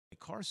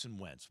Carson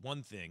Wentz,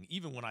 one thing,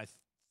 even when I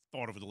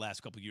thought over the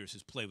last couple of years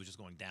his play was just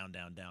going down,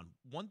 down, down,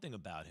 one thing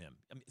about him,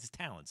 I mean, his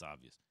talent's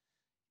obvious.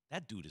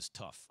 That dude is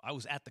tough. I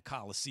was at the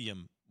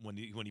Coliseum when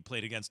he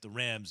played against the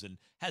Rams and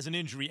has an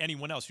injury.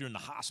 Anyone else, you're in the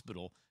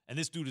hospital, and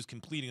this dude is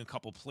completing a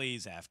couple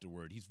plays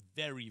afterward. He's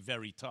very,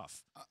 very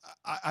tough.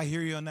 I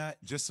hear you on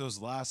that. Just those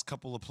last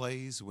couple of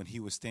plays when he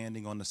was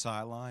standing on the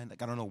sideline,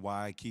 like I don't know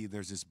why, Key,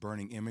 there's this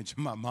burning image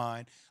in my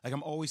mind. Like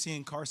I'm always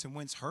seeing Carson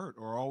Wentz hurt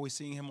or always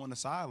seeing him on the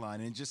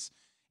sideline, and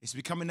it's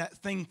becoming that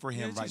thing for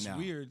him right now. It's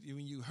weird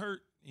when you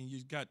hurt and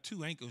you got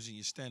two ankles and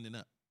you're standing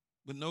up.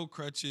 With no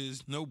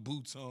crutches, no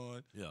boots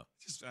on. Yeah.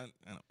 Just, I don't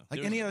know.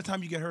 Like any other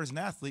time you get hurt as an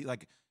athlete,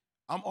 like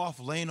I'm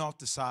laying off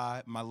the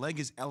side. My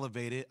leg is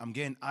elevated. I'm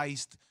getting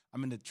iced.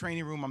 I'm in the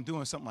training room. I'm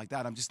doing something like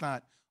that. I'm just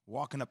not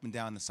walking up and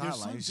down the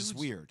sideline. It's just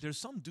weird. There's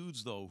some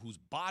dudes, though, whose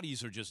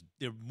bodies are just –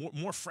 they're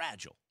more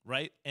fragile,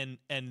 right? And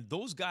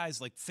those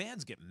guys, like,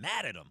 fans get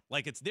mad at them.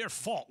 Like, it's their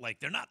fault. Like,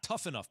 they're not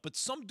tough enough. But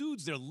some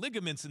dudes, their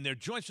ligaments and their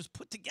joints just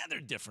put together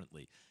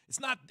differently. It's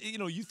not –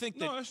 you think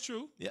that – No, that's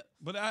true. Yeah.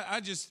 But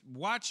I just –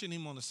 watching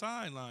him on the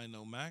sideline,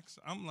 though, Max,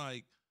 I'm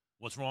like –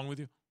 what's wrong with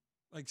you?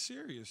 Like,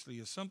 seriously,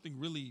 is something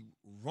really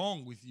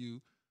wrong with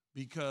you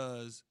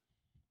because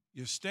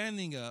you're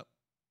standing up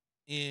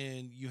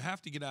and you have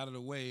to get out of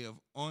the way of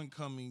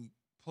oncoming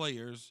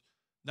players.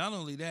 Not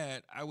only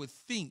that, I would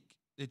think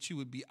that you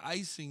would be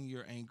icing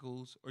your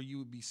ankles or you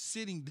would be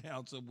sitting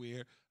down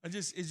somewhere.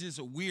 It's just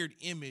a weird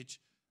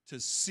image to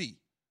see.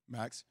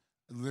 Max,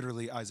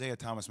 literally, Isaiah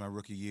Thomas, my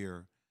rookie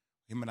year,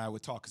 him and I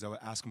would talk because I would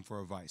ask him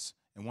for advice.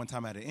 And one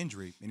time I had an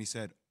injury, and he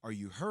said, are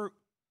you hurt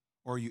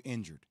or are you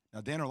injured? Now,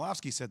 Dan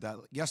Orlovsky said that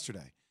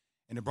yesterday,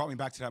 and it brought me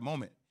back to that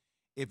moment.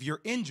 If you're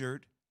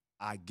injured,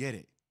 I get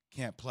it.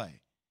 Can't play.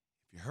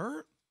 If you're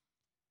hurt,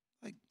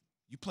 like,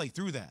 you play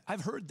through that.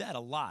 I've heard that a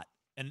lot.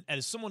 And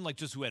as someone like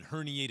just who had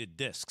herniated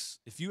discs,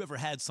 if you ever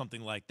had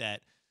something like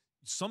that,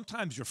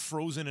 sometimes you're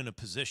frozen in a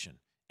position.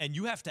 And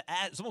you have to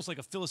add, it's almost like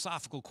a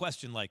philosophical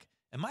question, like,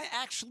 am I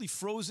actually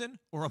frozen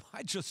or am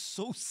I just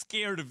so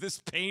scared of this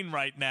pain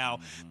right now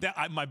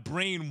that my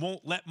brain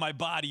won't let my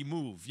body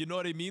move? You know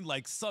what I mean?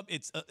 Like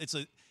it's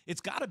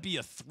got to be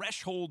a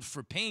threshold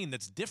for pain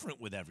that's different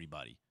with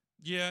everybody.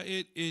 Yeah,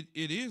 it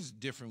is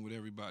different with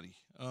everybody.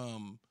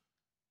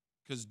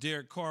 Because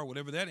Derek Carr,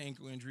 whatever that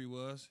ankle injury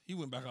was, he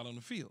went back out on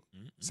the field.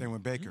 Same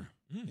with Baker.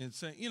 And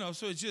so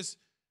it's just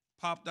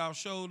popped out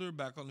shoulder,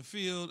 back on the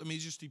field. I mean,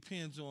 it just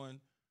depends on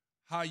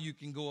how you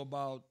can go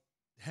about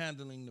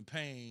handling the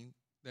pain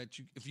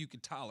if you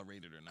could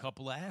tolerate it or not. A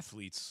couple of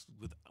athletes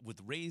with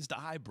raised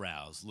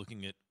eyebrows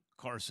looking at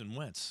Carson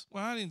Wentz.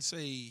 Well, I didn't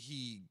say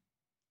he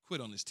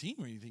quit on his team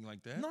or anything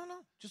like that. No.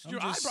 Just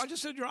your eyebrows. I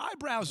just said your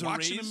eyebrows are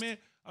raised. Watching him, man.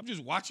 I'm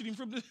just watching him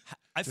from the.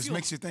 This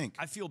makes you think.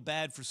 I feel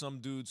bad for some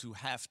dudes who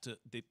have to.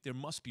 There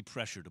must be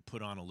pressure to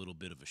put on a little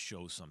bit of a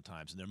show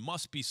sometimes, and there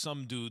must be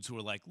some dudes who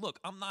are like, "Look,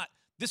 I'm not.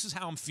 This is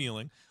how I'm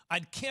feeling. I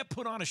can't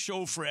put on a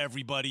show for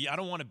everybody. I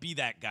don't want to be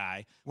that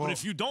guy. Well, but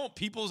if you don't,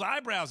 people's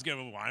eyebrows get,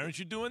 why aren't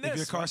you doing this? If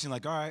you're Carson,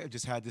 like, all right, I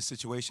just had this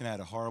situation. I had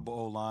a horrible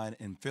O-line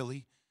in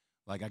Philly.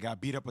 Like, I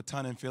got beat up a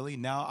ton in Philly.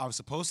 Now I was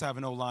supposed to have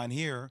an O-line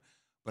here,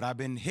 but I've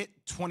been hit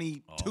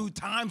 22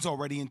 times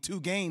already in 2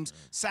 games,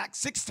 sacked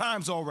 6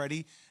 times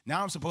already.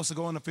 Now I'm supposed to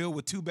go on the field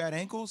with 2 bad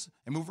ankles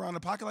and move around the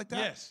pocket like that?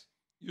 Yes.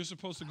 You're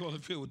supposed to go on the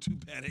field with 2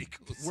 bad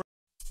ankles.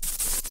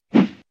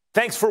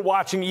 Thanks for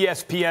watching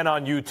ESPN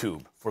on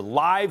YouTube. For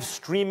live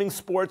streaming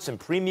sports and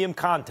premium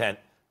content,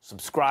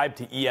 subscribe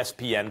to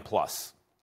ESPN+.